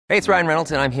Hey, it's Ryan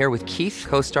Reynolds, and I'm here with Keith,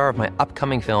 co-star of my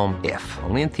upcoming film, If,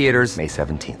 only in theaters May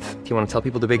 17th. Do you want to tell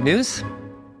people the big news?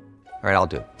 All right, I'll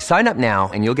do it. Sign up now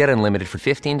and you'll get unlimited for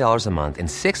 $15 a month and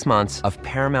 6 months of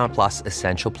Paramount Plus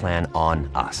Essential Plan on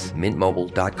us.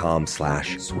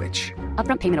 MintMobile.com/switch.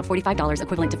 Upfront payment of $45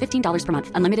 equivalent to $15 per month.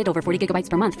 Unlimited over 40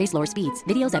 gigabytes per month. Face lower speeds.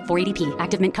 Videos at 480p.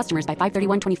 Active Mint customers by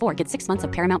 531.24 get 6 months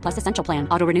of Paramount Plus Essential Plan.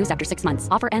 Auto renews after 6 months.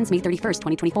 Offer ends May 31st,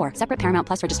 2024. Separate Paramount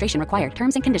Plus registration required.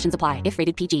 Terms and conditions apply if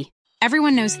rated PG.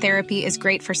 Everyone knows therapy is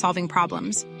great for solving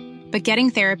problems. But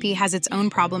getting therapy has its own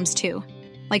problems too.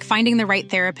 Like finding the right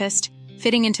therapist,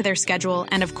 fitting into their schedule,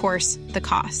 and of course, the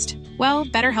cost. Well,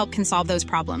 BetterHelp can solve those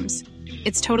problems.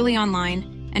 It's totally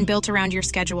online and built around your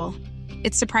schedule.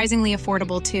 It's surprisingly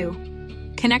affordable too.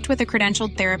 Connect with a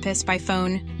credentialed therapist by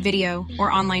phone, video,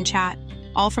 or online chat,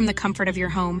 all from the comfort of your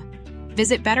home.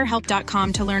 Visit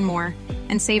BetterHelp.com to learn more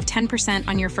and save 10%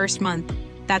 on your first month.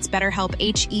 That's BetterHelp,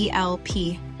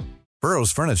 H-E-L-P.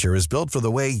 Burrow's furniture is built for the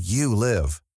way you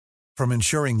live. From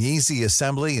ensuring easy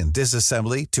assembly and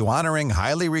disassembly to honoring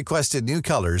highly requested new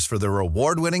colors for their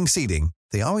award-winning seating,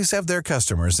 they always have their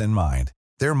customers in mind.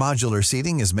 Their modular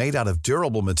seating is made out of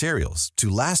durable materials to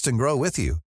last and grow with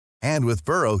you. And with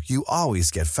Burrow, you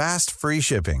always get fast, free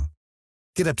shipping.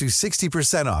 Get up to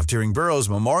 60% off during Burrow's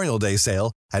Memorial Day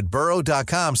sale at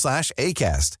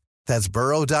burrow.com/ACAST. That's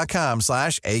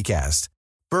burrow.com/ACAST.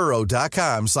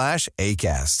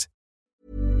 burrow.com/ACAST.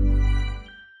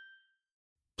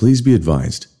 Please be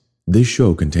advised, this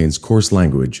show contains coarse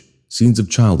language, scenes of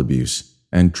child abuse,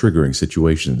 and triggering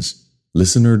situations.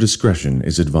 Listener discretion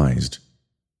is advised.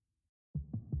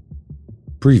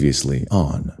 Previously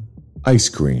on Ice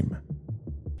Cream.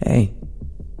 Hey,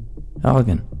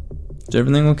 Elgin, is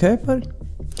everything okay, buddy?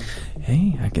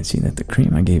 Hey, I can see that the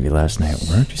cream I gave you last night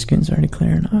worked. Your skin's already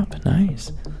clearing up.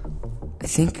 Nice. I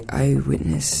think I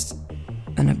witnessed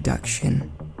an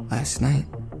abduction last night.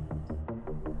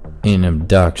 An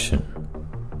abduction?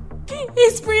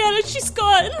 It's Brianna, she's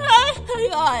gone. Oh my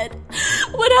God.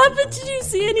 What happened? Did you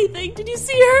see anything? Did you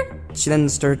see her? She then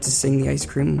started to sing the ice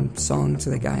cream song to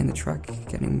the guy in the truck,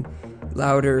 getting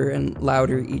louder and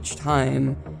louder each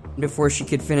time. Before she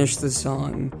could finish the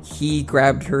song, he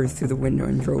grabbed her through the window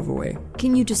and drove away.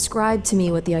 Can you describe to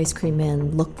me what the ice cream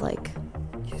man looked like?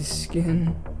 His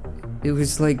skin, it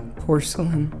was like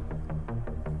porcelain.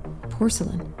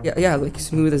 Porcelain? Yeah, like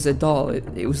smooth as a doll.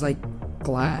 It was like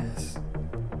glass.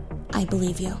 I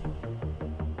believe you.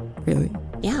 Really?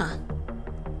 Yeah.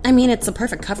 I mean, it's a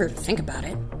perfect cover to think about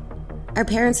it. Our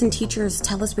parents and teachers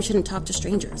tell us we shouldn't talk to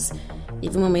strangers.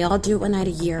 Even when we all do it one night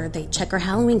a year, they check our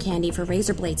Halloween candy for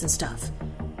razor blades and stuff.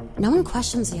 No one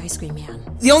questions the ice cream man.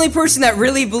 The only person that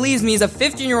really believes me is a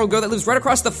 15-year-old girl that lives right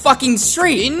across the fucking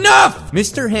street. Enough!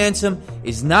 Mr. Handsome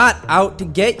is not out to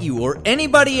get you or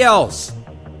anybody else.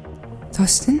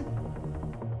 Dustin?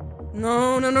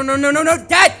 No.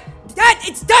 Dad! Dad,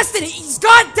 it's Dustin! He's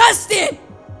gone! Dustin!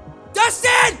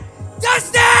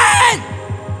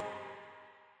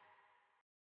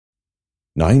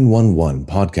 911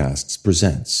 Podcasts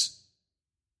presents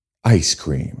Ice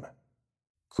Cream.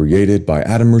 Created by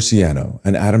Adam Murciano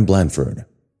and Adam Blanford.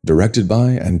 Directed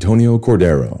by Antonio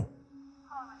Cordero.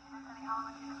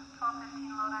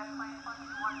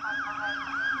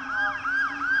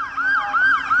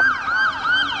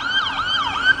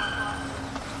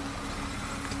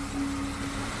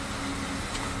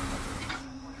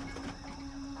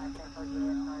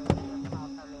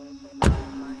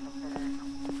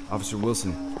 Officer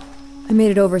Wilson. I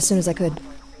made it over as soon as I could.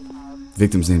 The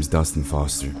victim's name's Dustin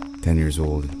Foster, 10 years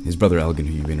old. His brother Elgin,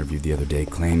 who you interviewed the other day,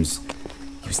 claims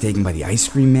he was taken by the ice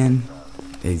cream man.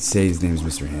 They say his name's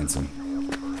Mr. Handsome.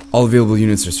 All available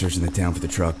units are searching the town for the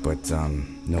truck, but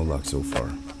no luck so far.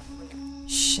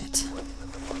 Shit.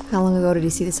 How long ago did he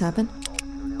see this happen?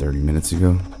 30 minutes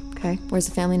ago. Okay, where's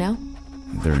the family now?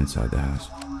 They're inside the house.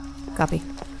 Copy.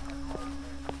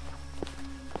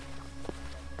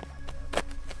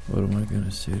 What am I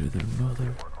gonna say to their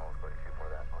mother?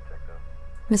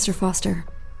 Mr. Foster.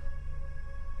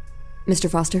 Mr.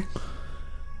 Foster?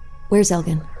 Where's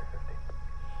Elgin?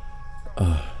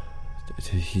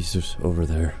 He's just over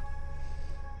there.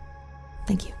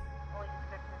 Thank you.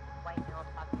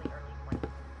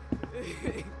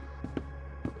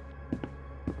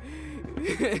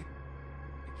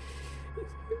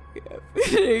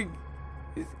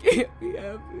 This can't be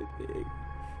happening.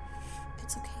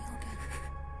 It's okay, Elgin.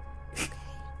 Okay.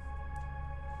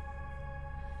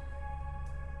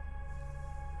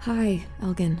 Hi,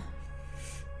 Elgin.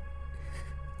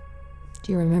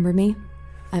 Do you remember me?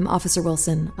 I'm Officer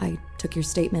Wilson. I took your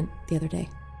statement the other day.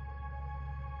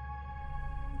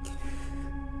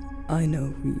 I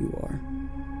know who you are.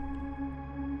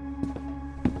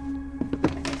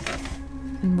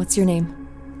 And what's your name?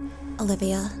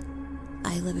 Olivia.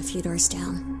 I live a few doors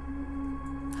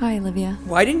down. Hi, Olivia.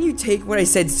 Why didn't you take what I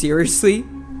said seriously?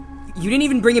 You didn't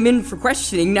even bring him in for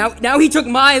questioning. Now he took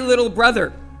my little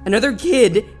brother. Another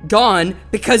kid gone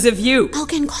because of you.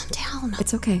 Elgin, calm down.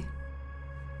 It's okay.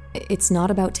 It's not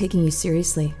about taking you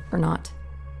seriously or not.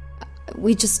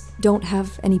 We just don't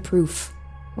have any proof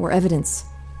or evidence.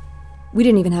 We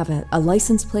didn't even have a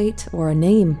license plate or a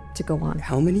name to go on.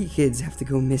 How many kids have to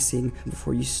go missing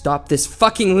before you stop this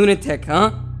fucking lunatic,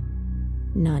 huh?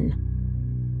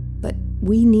 None. But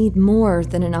we need more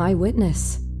than an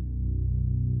eyewitness.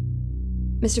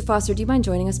 Mr. Foster, do you mind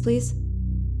joining us, please?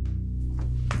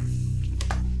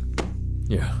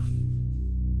 Yeah.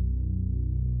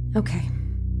 Okay.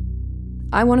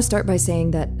 I want to start by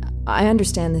saying that I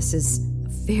understand this is a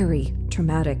very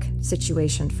traumatic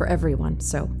situation for everyone,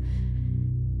 so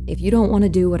if you don't want to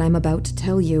do what I'm about to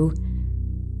tell you,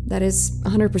 that is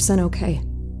 100% okay.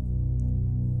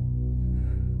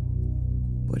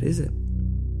 What is it?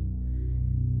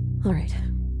 All right.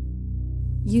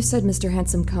 You said Mr.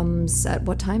 Handsome comes at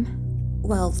what time?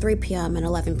 Well, 3 p.m. and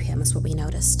 11 p.m. is what we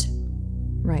noticed.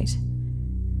 Right.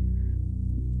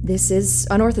 This is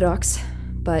unorthodox,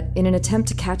 but in an attempt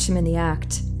to catch him in the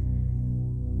act,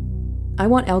 I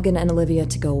want Elgin and Olivia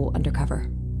to go undercover.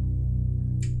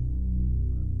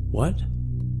 What?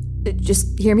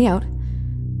 Just hear me out.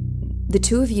 The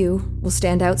two of you will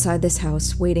stand outside this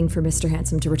house waiting for Mr.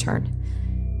 Handsome to return.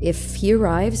 If he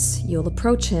arrives, you'll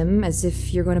approach him as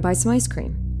if you're going to buy some ice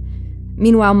cream.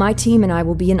 Meanwhile, my team and I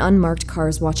will be in unmarked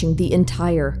cars watching the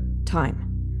entire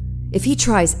time. If he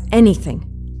tries anything,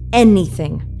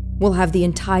 we'll have the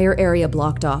entire area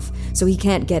blocked off, so he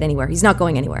can't get anywhere. He's not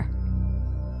going anywhere.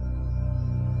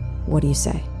 What do you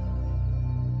say?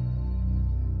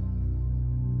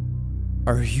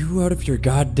 Are you out of your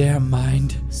goddamn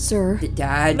mind? Sir?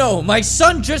 Dad? No, my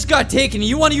son just got taken and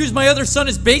you want to use my other son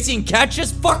as bait and catch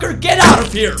this fucker? Get out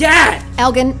of here! Dad!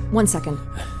 Elgin, 1 second.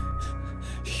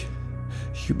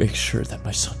 You make sure that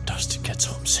my son Dustin gets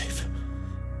home safe.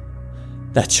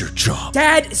 That's your job.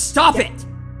 Dad, stop it!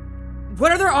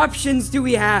 What other options do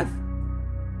we have?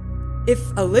 If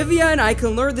Olivia and I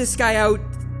can lure this guy out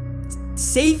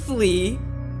safely,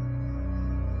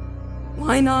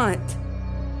 why not?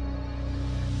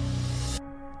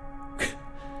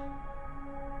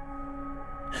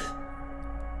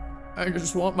 I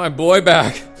just want my boy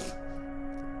back.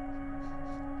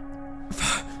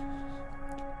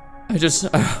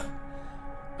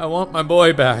 I want my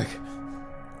boy back.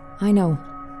 I know,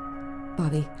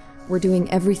 Bobby. We're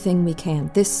doing everything we can.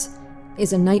 This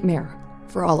is a nightmare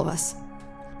for all of us.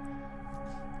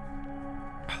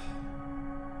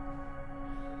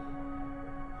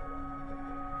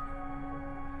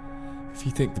 If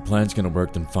you think the plan's gonna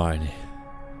work, then fine.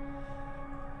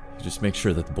 Just make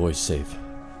sure that the boy's safe.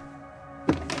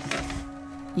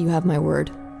 You have my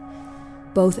word.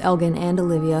 Both Elgin and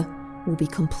Olivia will be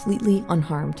completely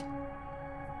unharmed.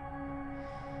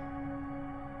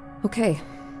 Okay.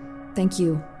 Thank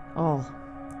you, all.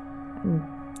 And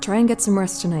try and get some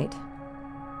rest tonight.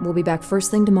 We'll be back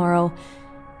first thing tomorrow,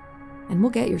 and we'll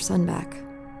get your son back.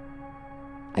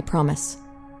 I promise.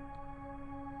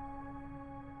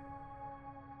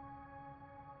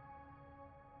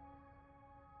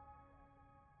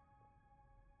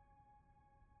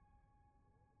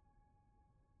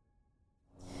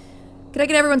 Could I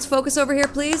get everyone's focus over here,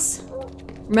 please?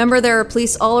 Remember, there are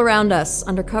police all around us,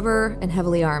 undercover and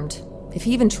heavily armed. If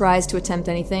he even tries to attempt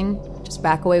anything, just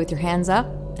back away with your hands up,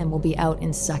 and we'll be out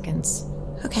in seconds.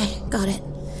 Okay, got it.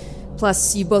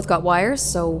 Plus, you both got wires,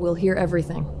 so we'll hear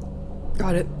everything.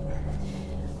 Got it.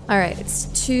 All right, it's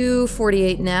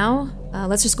 2:48 now.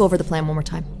 Let's just go over the plan one more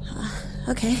time.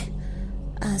 Okay.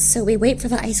 So we wait for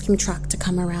the ice cream truck to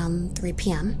come around 3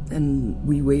 p.m. And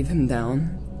we wave him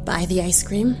down. Buy the ice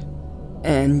cream.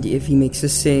 And if he makes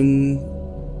us sing,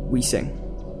 we sing.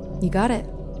 You got it.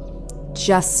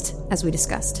 Just as we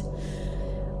discussed.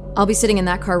 I'll be sitting in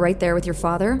that car right there with your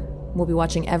father. We'll be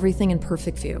watching everything in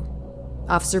perfect view.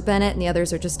 Officer Bennett and the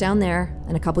others are just down there,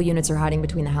 and a couple units are hiding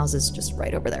between the houses just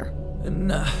right over there.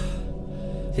 And,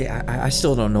 I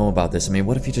still don't know about this. I mean,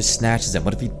 what if he just snatches them?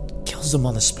 What if he kills them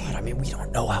on the spot? I mean, we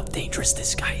don't know how dangerous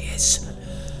this guy is.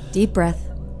 Deep breath.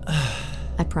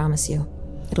 I promise you,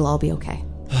 it'll all be okay.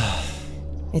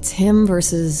 It's him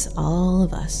versus all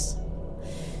of us.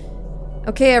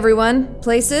 Okay, everyone.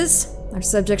 Places. Our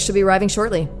subjects should be arriving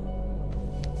shortly.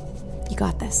 You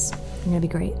got this. You're gonna be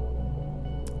great.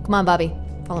 Come on, Bobby.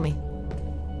 Follow me.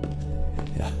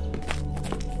 Yeah.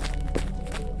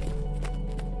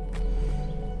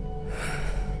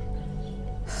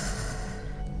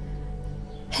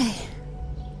 Hey,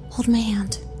 Hold my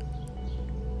hand.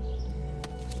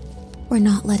 We're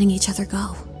not letting each other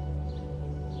go.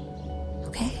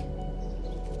 Okay?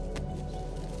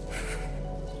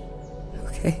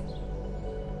 Okay.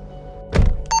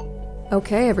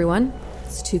 Okay, everyone.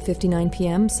 It's 2:59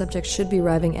 p.m. Subject should be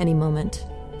arriving any moment.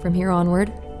 From here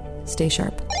onward, stay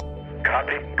sharp.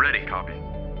 Copy. Ready. Copy.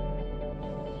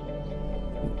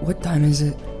 What time is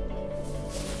it?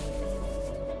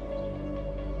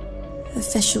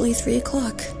 Officially 3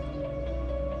 o'clock.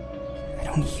 I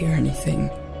don't hear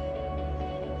anything.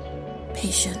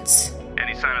 Patience.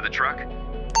 Any sign of the truck?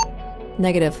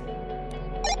 Negative.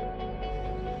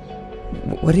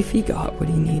 What if he got what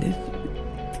he needed?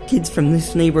 The kid's from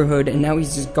this neighborhood, and now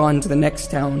he's just gone to the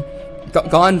next town.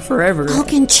 Gone forever.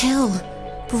 Logan, chill.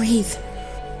 Breathe.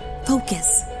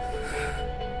 Focus.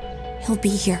 He'll be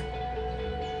here.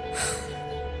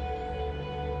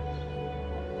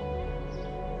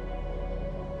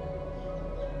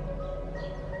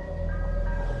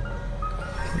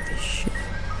 Holy shit.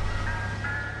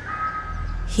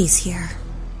 He's here.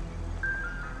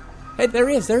 Hey, there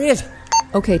he is.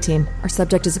 Okay, team. Our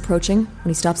subject is approaching. When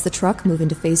he stops the truck, move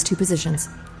into phase 2 positions.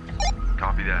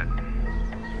 Copy that.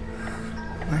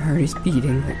 My heart is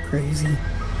beating like crazy.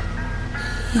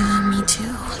 Yeah, me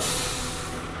too.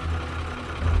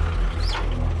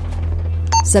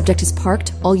 Subject is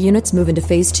parked. All units move into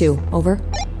phase 2. Over.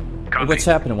 Copy. What's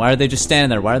happening? Why are they just standing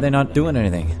there? Why are they not doing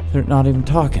anything? They're not even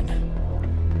talking.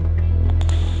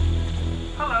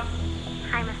 Hello.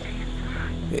 Hi, Mr.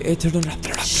 Hanson. Hey, turn it up.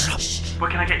 What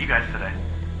can I get you guys today?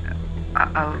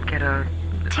 I'll get a...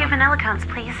 2 vanilla cones,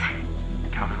 please.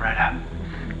 Coming right up.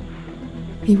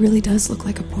 He really does look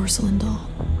like a porcelain doll.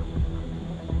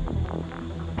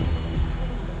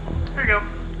 Here you go.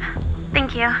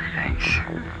 Thank you. Thanks.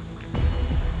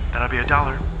 That'll be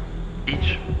 $1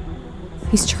 each.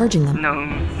 He's charging them. No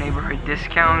neighborhood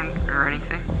discount or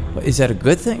anything? Is that a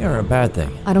good thing or a bad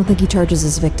thing? I don't think he charges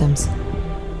his victims.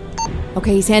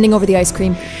 Okay, he's handing over the ice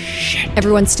cream. Shit.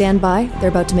 Everyone stand by. They're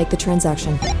about to make the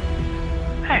transaction.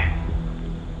 Hey.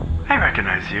 I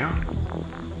recognize you.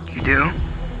 You do?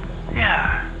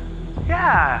 Yeah,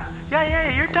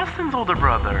 you're Dustin's older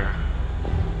brother.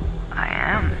 I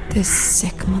am. This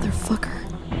sick motherfucker.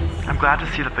 I'm glad to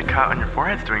see that the cut on your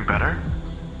forehead's doing better.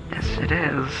 Yes, it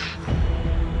is.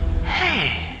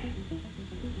 Hey,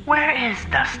 where is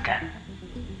Dustin?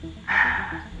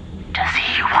 Does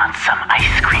he want some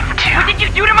ice cream too? What did you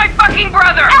do to my fucking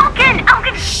brother? Elgin,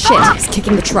 Shit, stop! he's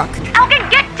kicking the truck. Elgin,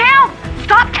 get down!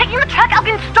 Stop kicking the truck,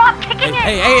 Elgin, stop kicking it!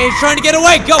 Hey, he's trying to get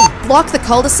away! Go! Block the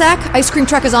cul-de-sac. Ice cream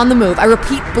truck is on the move. I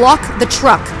repeat, block the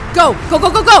truck. Go! Go, go,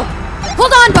 go, go!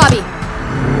 Hold on, Bobby!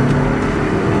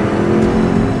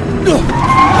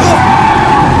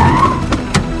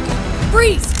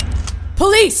 Freeze!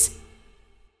 Police!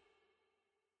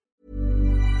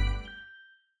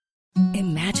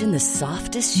 Imagine the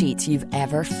softest sheets you've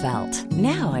ever felt.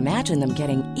 Now imagine them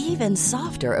getting even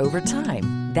softer over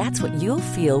time. That's what you'll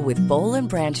feel with Boll &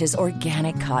 Branch's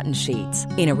organic cotton sheets.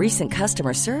 In a recent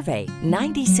customer survey,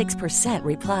 96%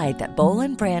 replied that Boll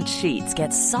 & Branch sheets get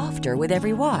softer with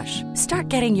every wash. Start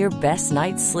getting your best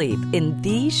night's sleep in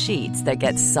these sheets that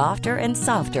get softer and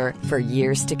softer for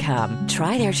years to come.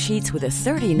 Try their sheets with a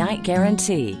 30-night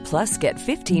guarantee. Plus, get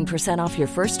 15% off your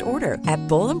first order at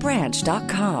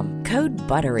bollandbranch.com. Code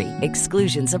BUTTERY.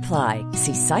 Exclusions apply.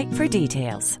 See site for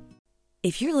details.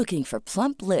 If you're looking for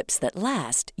plump lips that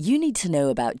last, you need to know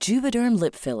about Juvederm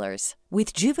lip fillers.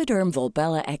 With Juvederm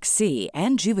Volbella XC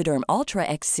and Juvederm Ultra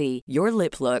XC, your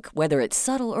lip look, whether it's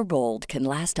subtle or bold, can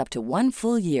last up to 1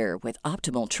 full year with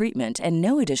optimal treatment and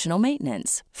no additional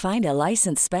maintenance. Find a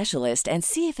licensed specialist and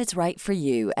see if it's right for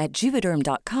you at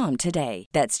Juvederm.com today.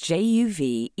 That's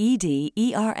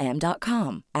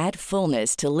JUVEDERM.com. Add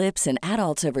fullness to lips in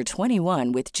adults over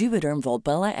 21 with Juvederm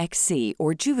Volbella XC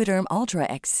or Juvederm Ultra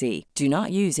XC. Do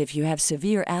not use if you have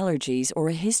severe allergies or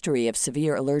a history of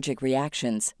severe allergic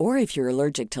reactions, or if you're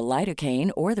allergic to lidocaine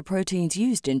or the proteins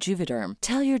used in Juvederm.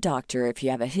 Tell your doctor if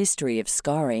you have a history of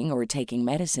scarring or taking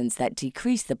medicines that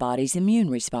decrease the body's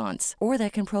immune response or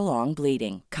that can prolong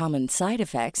bleeding. Common side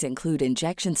effects include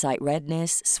injection site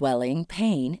redness, swelling,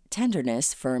 pain,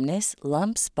 tenderness, firmness,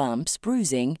 lumps, bumps,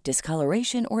 bruising,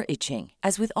 discoloration, or itching.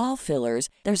 As with all fillers,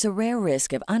 there's a rare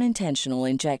risk of unintentional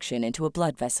injection into a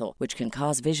blood vessel, which can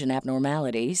cause vision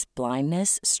abnormalities,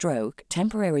 blindness, stroke,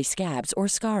 temporary scabs, or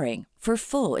scarring. For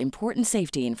full, important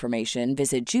safety information,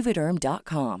 visit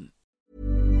Juvederm.com.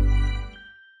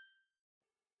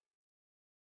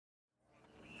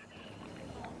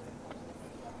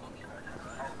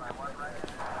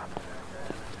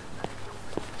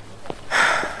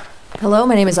 Hello,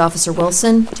 my name is Officer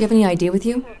Wilson. Do you have any ID with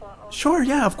you? Sure,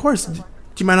 yeah, of course. Do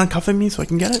you mind uncuffing me so I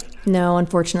can get it? No,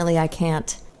 unfortunately, I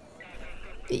can't.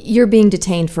 You're being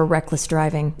detained for reckless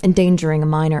driving, endangering a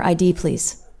minor. ID,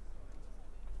 please.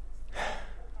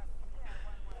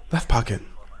 Left pocket.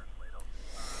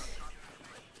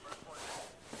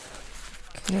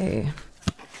 Okay.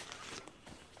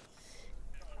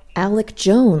 Alec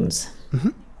Jones. Mm-hmm.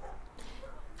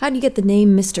 How'd you get the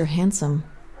name Mr. Handsome?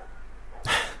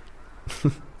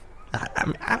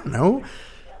 I don't know.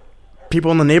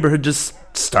 People in the neighborhood just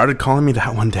started calling me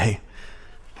that one day.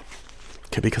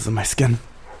 Could be because of my skin.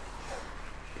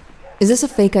 Is this a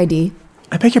fake ID?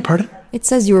 I beg your pardon? It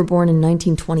says you were born in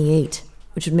 1928,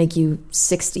 which would make you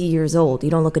 60 years old. You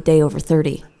don't look a day over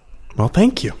 30. Well,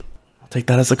 thank you. I'll take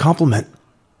that as a compliment.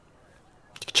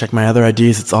 You can check my other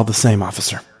IDs. It's all the same,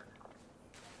 officer.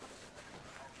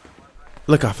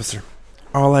 Look, officer.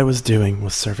 All I was doing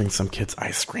was serving some kids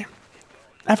ice cream.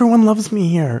 Everyone loves me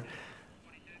here.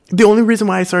 The only reason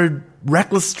why I started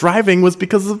reckless driving was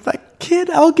because of that kid,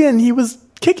 Elgin. He was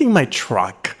kicking my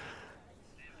truck.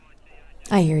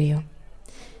 I hear you.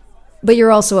 But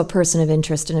you're also a person of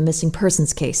interest in a missing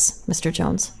persons case, Mr.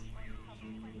 Jones.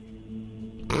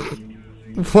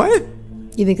 What?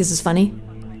 You think this is funny?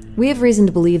 We have reason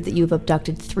to believe that you've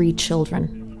abducted 3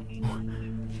 children.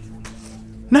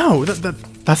 No,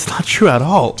 that's not true at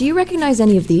all. Do you recognize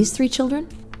any of these 3 children?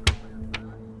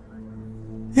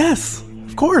 Yes,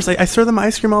 of course. I serve them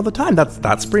ice cream all the time. That's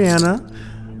Brianna,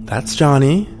 that's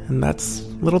Johnny, and that's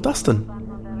little Dustin.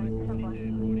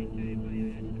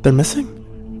 They're missing?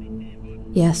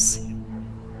 Yes.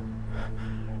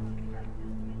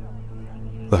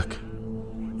 Look,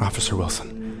 Officer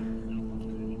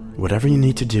Wilson, whatever you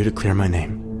need to do to clear my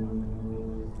name,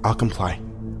 I'll comply.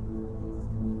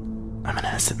 I'm an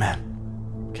innocent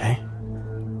man, okay?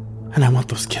 And I want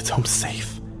those kids home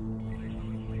safe.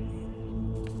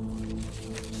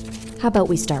 How about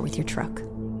we start with your truck?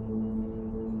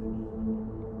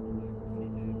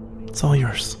 It's all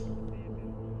yours.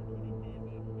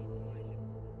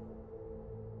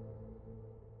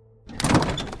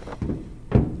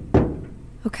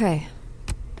 Okay.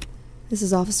 This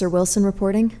is Officer Wilson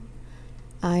reporting.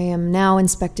 I am now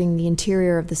inspecting the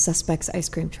interior of the suspect's ice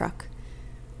cream truck.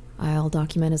 I'll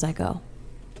document as I go.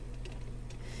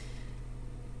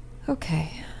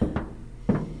 Okay.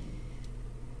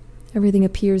 Everything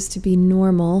appears to be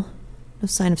normal. No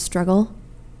sign of struggle.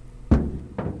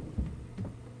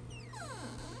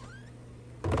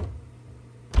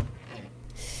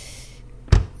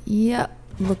 Yep,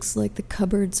 looks like the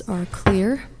cupboards are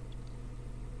clear.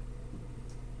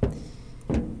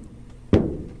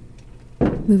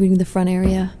 Moving to the front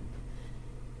area.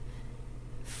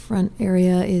 Front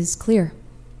area is clear.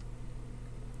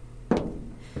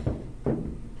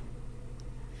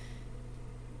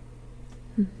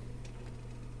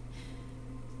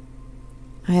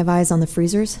 I have eyes on the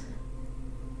freezers.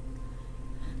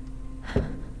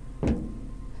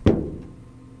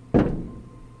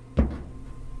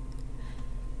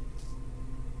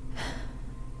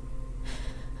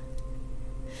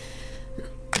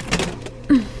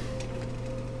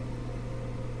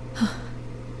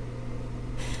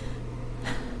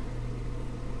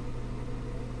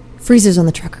 Freezers on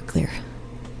the truck are clear.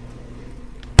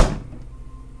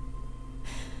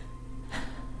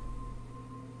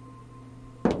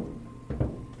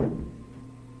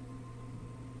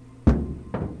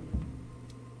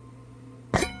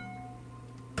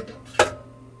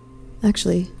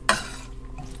 Actually,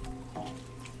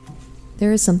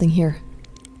 there is something here.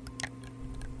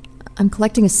 I'm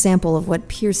collecting a sample of what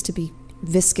appears to be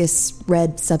viscous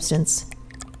red substance.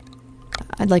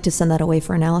 I'd like to send that away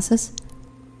for analysis.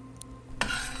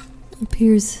 It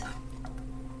appears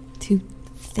too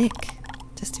thick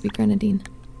just to be grenadine.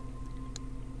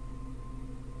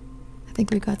 I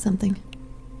think we've got something.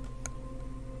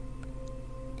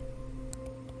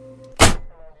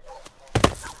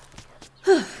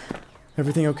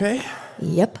 Everything okay?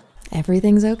 Yep,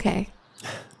 everything's okay.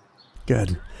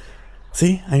 Good.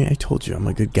 See, I told you I'm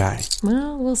a good guy.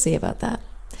 Well, we'll see about that.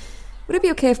 Would it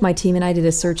be okay if my team and I did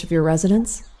a search of your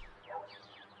residence?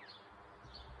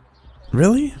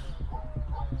 Really?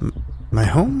 My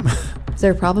home? Is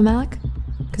there a problem, Alec?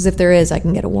 Because if there is, I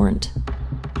can get a warrant.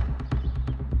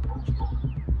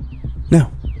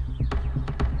 No.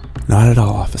 Not at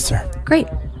all, officer. Great.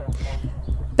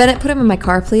 Bennett, put him in my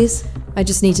car, please. I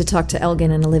just need to talk to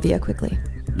Elgin and Olivia quickly.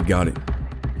 You got it.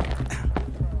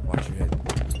 Watch your head.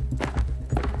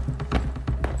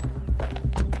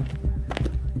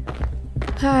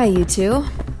 Hi, you two.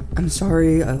 I'm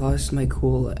sorry, I lost my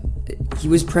cool. He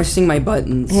was pressing my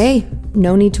buttons. Hey,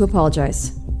 no need to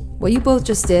apologize. What you both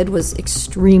just did was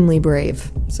extremely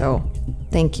brave, so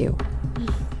thank you.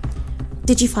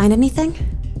 Did you find anything?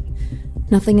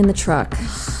 Nothing in the truck,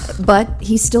 but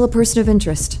he's still a person of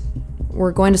interest.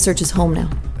 We're going to search his home now.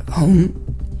 Home?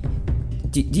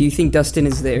 Do you think Dustin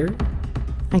is there?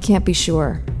 I can't be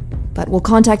sure, but we'll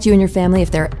contact you and your family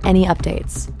if there are any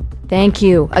updates. Thank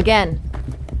you, again.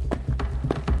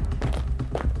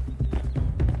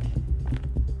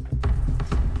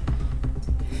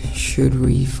 Should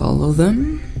we follow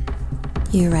them?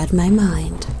 You read my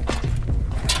mind.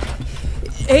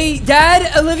 Hey,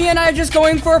 Dad, Olivia and I are just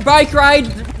going for a bike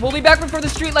ride. We'll be back before the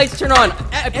streetlights turn on.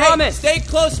 I promise. Stay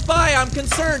close by. I'm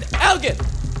concerned. Elgin!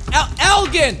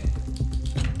 Elgin!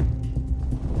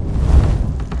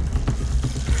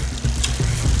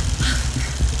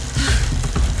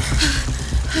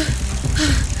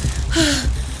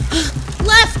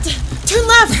 Left! Turn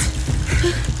left!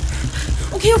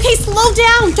 Okay, slow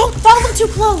down! Don't follow too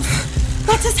close!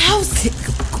 That's his house!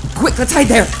 Okay, quick, let's hide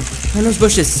there. Behind those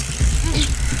bushes.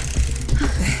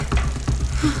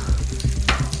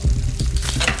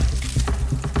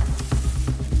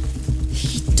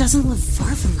 He doesn't live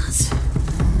far from us.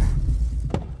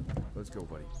 Let's go,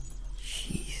 buddy.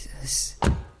 Jesus.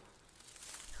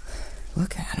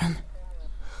 Look at him.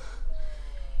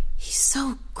 He's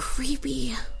so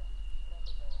creepy.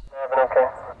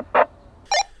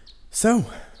 So,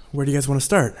 where do you guys want to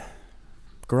start?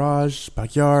 Garage,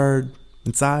 backyard,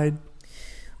 inside?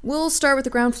 We'll start with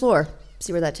the ground floor,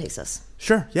 see where that takes us.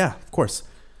 Sure, yeah, of course.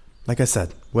 Like I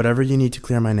said, whatever you need to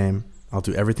clear my name, I'll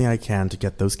do everything I can to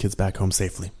get those kids back home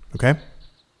safely, okay?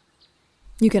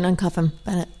 You can uncuff him,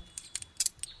 Bennett.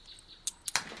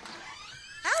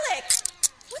 Alex!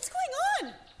 What's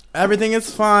going on? Everything is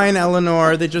fine,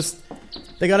 Eleanor. They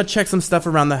gotta check some stuff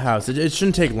around the house. It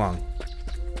shouldn't take long.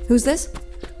 Who's this?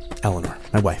 Eleanor,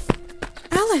 my wife.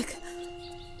 Alec!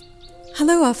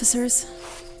 Hello, officers.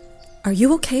 Are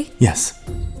you okay? Yes.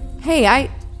 Hey,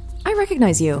 I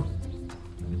recognize you.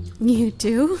 You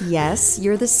do? Yes,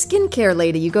 you're the skincare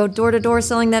lady. You go door to door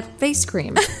selling that face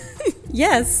cream.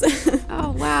 Yes.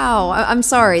 Oh, wow. I'm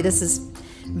sorry. This is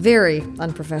very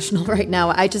unprofessional right now.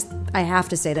 I have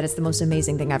to say that it's the most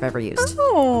amazing thing I've ever used.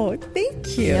 Oh,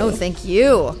 thank you. No, thank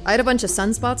you. I had a bunch of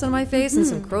sunspots on my face and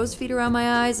some crow's feet around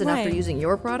my eyes, and after Right. using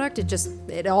your product,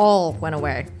 it all went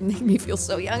away. It made me feel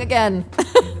so young again.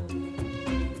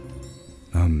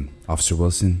 Officer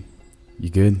Wilson, you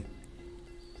good?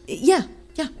 Yeah.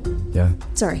 Yeah?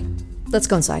 Sorry. Let's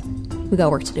go inside. We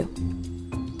got work to do.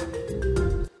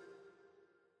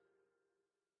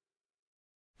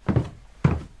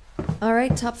 All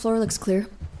right, top floor looks clear.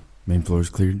 Main floor's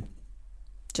cleared?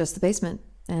 Just the basement.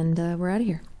 And we're out of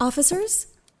here. Officers,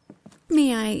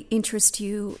 may I interest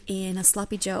you in a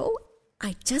sloppy joe?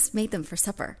 I just made them for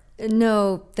supper.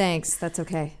 No, thanks. That's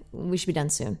okay. We should be done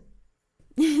soon.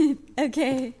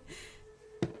 Okay.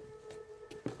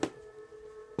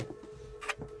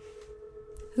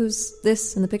 Who's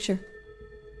this in the picture?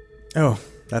 Oh,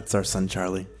 that's our son,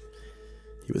 Charlie.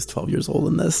 He was 12 years old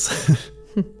in this.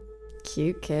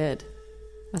 Cute kid.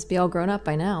 Must be all grown up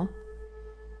by now.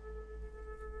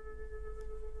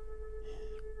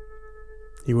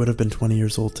 He would have been 20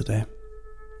 years old today.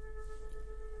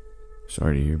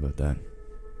 Sorry to hear about that.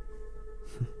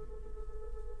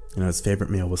 You know, his favorite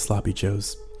meal was sloppy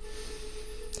joes.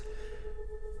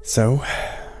 So,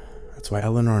 that's why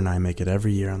Eleanor and I make it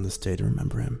every year on this day to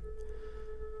remember him.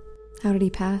 How did he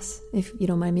pass, if you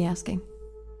don't mind me asking?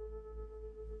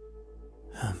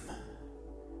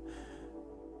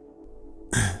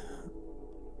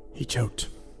 He choked.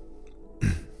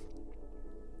 It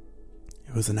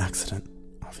was an accident,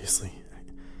 obviously.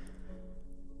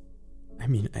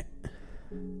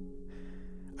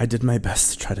 I did my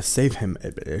best to try to save him.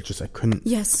 I couldn't.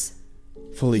 Yes.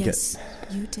 Fully yes,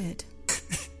 get. You did.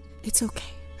 It's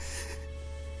okay.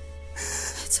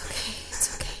 It's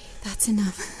okay. That's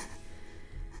enough.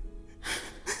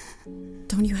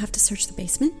 Don't you have to search the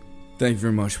basement? Thank you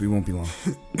very much. We won't be long.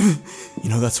 You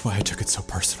know, that's why I took it so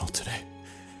personal today.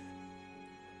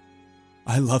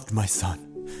 I loved my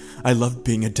son. I loved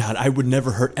being a dad. I would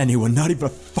never hurt anyone, not even a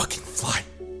fucking fly.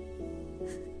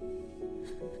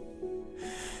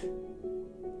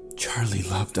 Charlie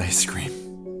loved ice cream.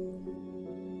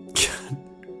 God.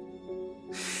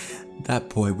 That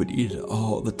boy would eat it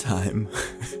all the time.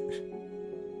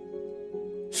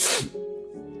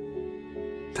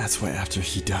 That's why after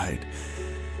he died,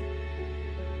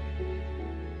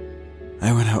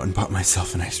 I went out and bought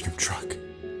myself an ice cream truck.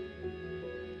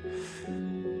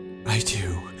 I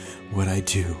do what I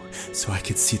do so I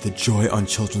could see the joy on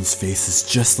children's faces,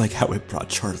 just like how it brought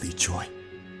Charlie joy.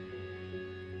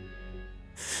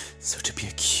 So to be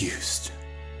accused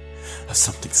of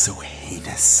something so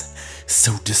heinous,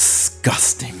 so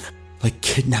disgusting, like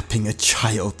kidnapping a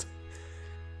child,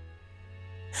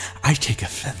 I take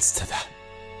offense to that.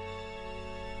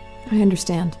 I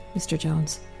understand, Mr.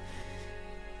 Jones.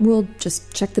 We'll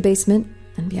just check the basement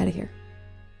and be out of here.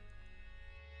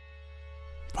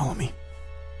 Follow me.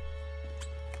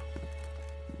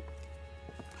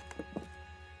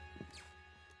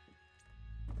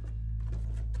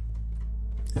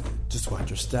 Just watch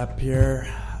your step here.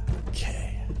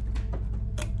 Okay.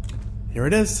 Here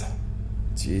it is.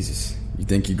 Jesus, you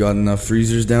think you got enough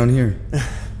freezers down here?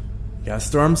 Gotta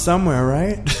store them somewhere,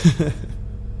 right?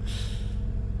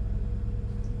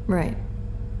 Right.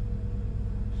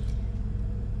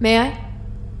 May I?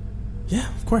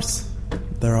 Yeah, of course.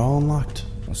 They're all unlocked.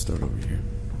 I'll start over here.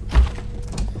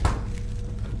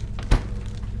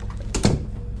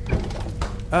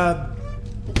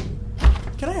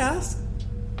 Can I ask?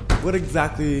 What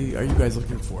exactly are you guys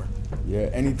looking for? Yeah,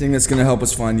 anything that's gonna help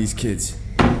us find these kids.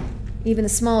 Even the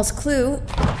smallest clue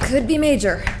could be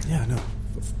major. Yeah, no,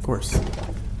 of course.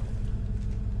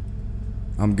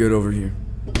 I'm good over here.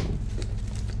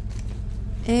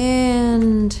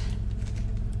 And...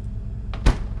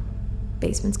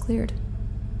 basement's cleared.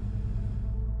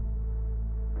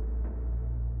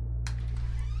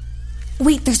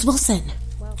 Wait, there's Wilson.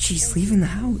 She's leaving the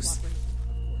house.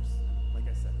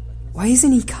 Why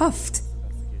isn't he cuffed?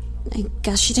 I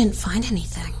guess she didn't find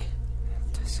anything.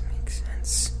 Doesn't make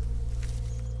sense.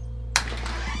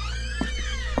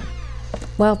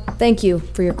 Well, thank you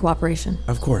for your cooperation.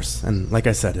 Of course, and like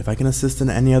I said, if I can assist in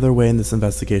any other way in this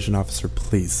investigation, officer,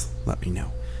 please let me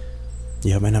know.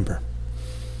 You have my number.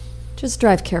 Just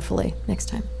drive carefully next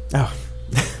time. Oh,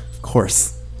 of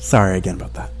course. Sorry again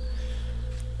about that.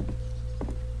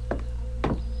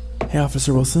 Hey,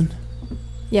 Officer Wilson.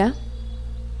 Yeah?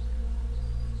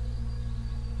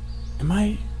 Am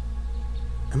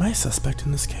I a suspect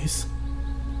in this case?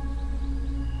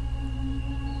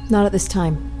 Not at this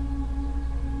time.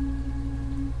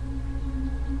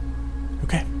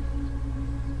 Okay.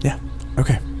 Yeah,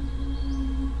 okay.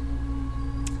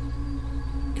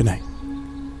 Good night.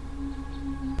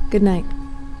 Good night.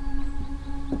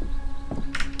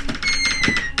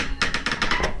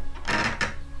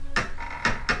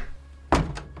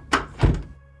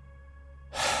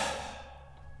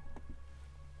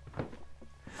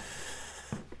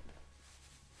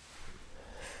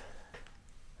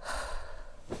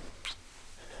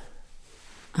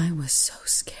 I was so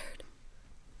scared.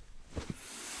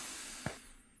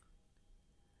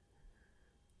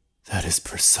 That is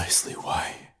precisely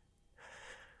why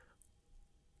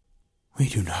we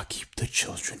do not keep the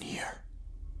children here.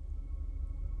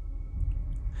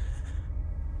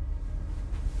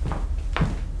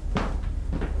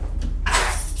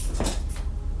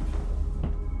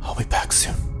 I'll be back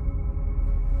soon.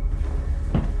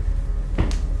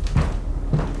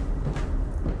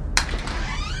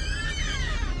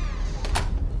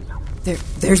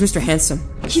 There's Mr. Handsome.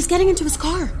 He's getting into his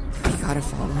car. We gotta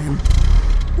follow him.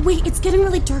 Wait, it's getting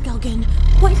really dark, Elgin.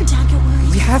 Won't your dad get worried?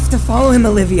 We have to follow him,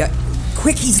 Olivia.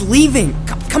 Quick, he's leaving.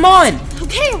 Come on!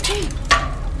 Okay.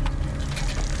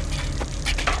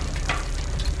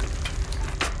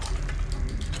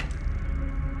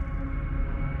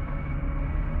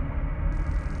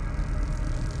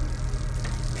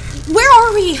 Where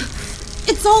are we?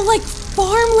 It's all like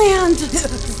farmland.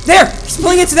 There! He's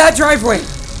pulling into that driveway.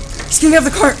 He's getting out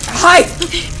of the car. Hide!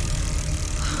 Okay.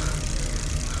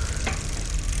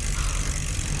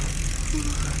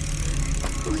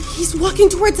 He's walking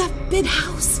towards that big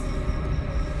house.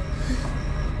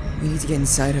 We need to get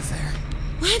inside of there.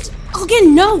 What?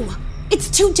 Elgin, no! It's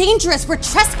too dangerous. We're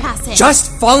trespassing.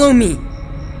 Just follow me.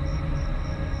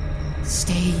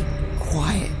 Stay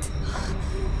quiet.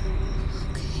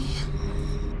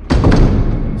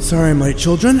 Sorry I'm late,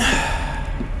 children.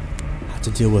 Have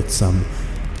to deal with some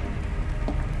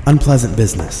unpleasant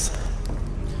business.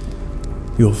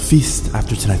 We will feast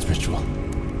after tonight's ritual.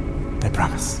 I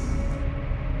promise.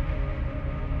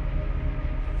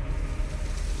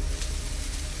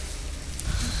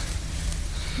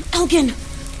 Elgin,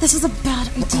 this is a bad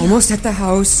idea. We're almost at the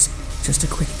house. Just a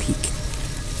quick peek.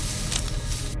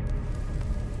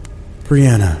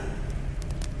 Brianna,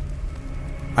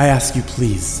 I ask you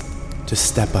please to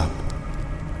step up.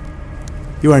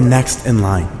 You are next in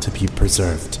line to be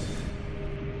preserved.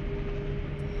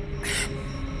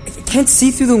 I can't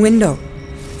see through the window.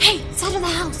 Hey, side of the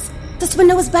house. This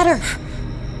window is better.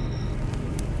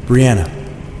 Brianna,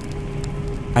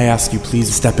 I ask you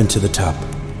please step into the tub.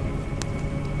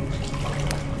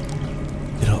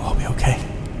 It'll all be okay.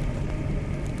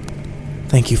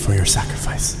 Thank you for your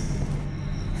sacrifice.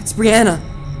 It's Brianna.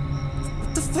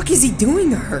 What the fuck is he doing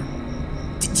to her?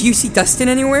 Do you see Dustin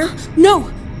anywhere?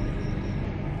 No!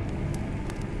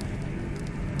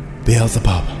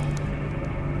 Beelzebub,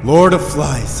 Lord of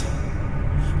Flies,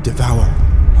 Devourer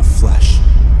of Flesh,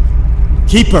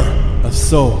 Keeper of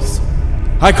Souls,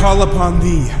 I call upon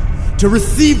thee to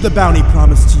receive the bounty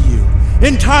promised to you.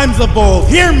 In times of old,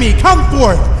 hear me, come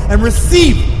forth, and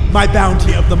receive my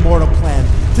bounty of the mortal plan,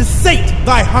 to sate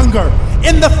thy hunger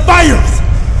in the fires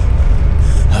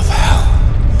of hell.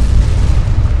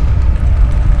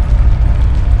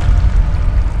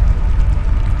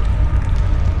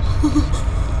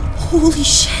 Holy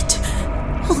shit.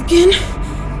 Elgin.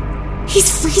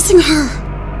 He's freezing her.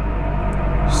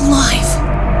 Alive.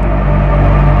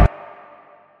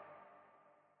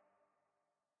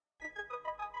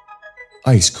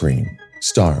 Ice Cream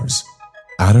stars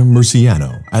Adam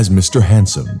Murciano as Mr.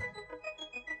 Handsome,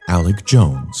 Alec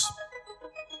Jones,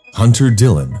 Hunter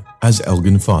Dillon as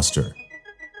Elgin Foster,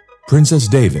 Princess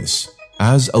Davis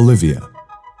as Olivia,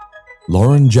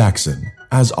 Lauren Jackson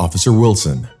as Officer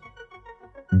Wilson,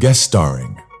 guest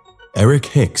starring Eric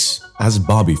Hicks as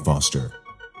Bobby Foster,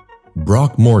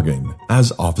 Brock Morgan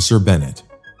as Officer Bennett,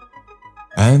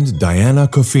 and Diana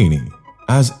Coffini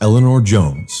as Eleanor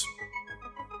Jones.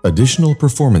 Additional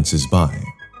performances by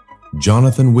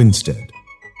Jonathan Winstead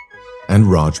and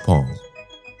Raj Paul.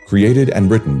 Created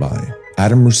and written by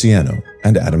Adam Murciano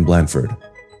and Adam Blanford.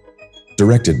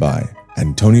 Directed by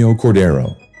Antonio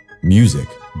Cordero. Music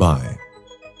by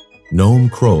Noam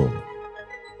Kroll,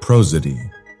 Prosody,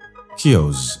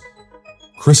 Kioz,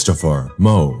 Christopher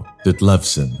Mo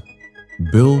Ditlevson,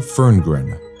 Bill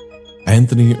Ferngren,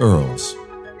 Anthony Earls,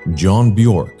 John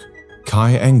Bjork,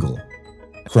 Kai Engel,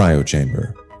 Cryo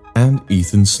Chamber, and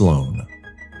Ethan Sloan.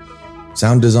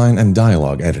 Sound design and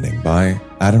dialogue editing by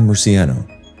Adam Murciano.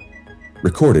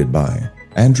 Recorded by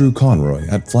Andrew Conroy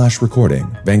at Flash Recording,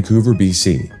 Vancouver,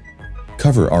 BC.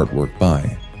 Cover artwork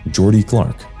by Jordy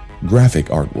Clark. Graphic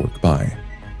artwork by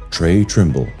Trey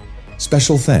Trimble.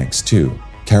 Special thanks to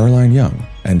Caroline Young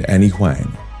and Annie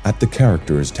Huang at the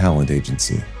Characters Talent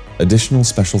Agency. Additional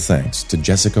special thanks to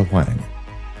Jessica Huang.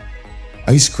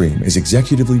 Ice Cream is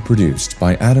executively produced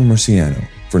by Adam Murciano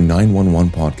for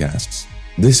 911 Podcasts.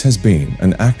 This has been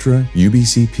an ACTRA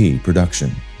UBCP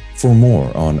production. For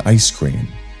more on Ice Cream,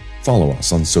 follow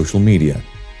us on social media.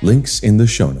 Links in the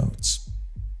show notes.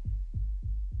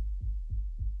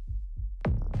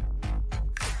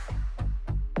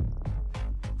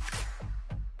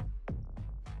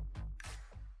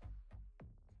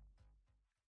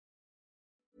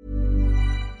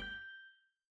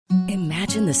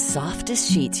 Imagine the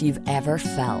softest sheets you've ever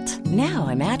felt. Now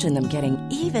imagine them getting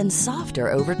even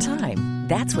softer over time.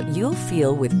 That's what you'll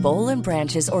feel with Boll &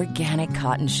 Branch's organic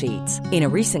cotton sheets. In a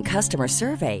recent customer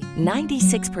survey,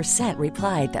 96%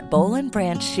 replied that Boll &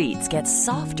 Branch sheets get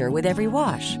softer with every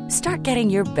wash. Start getting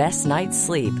your best night's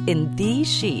sleep in these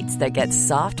sheets that get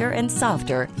softer and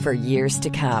softer for years to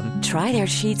come. Try their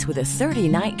sheets with a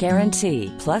 30-night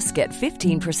guarantee. Plus, get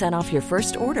 15% off your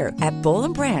first order at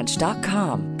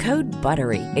bollandbranch.com. Code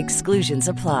BUTTERY. Exclusions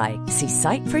apply. See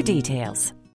site for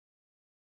details.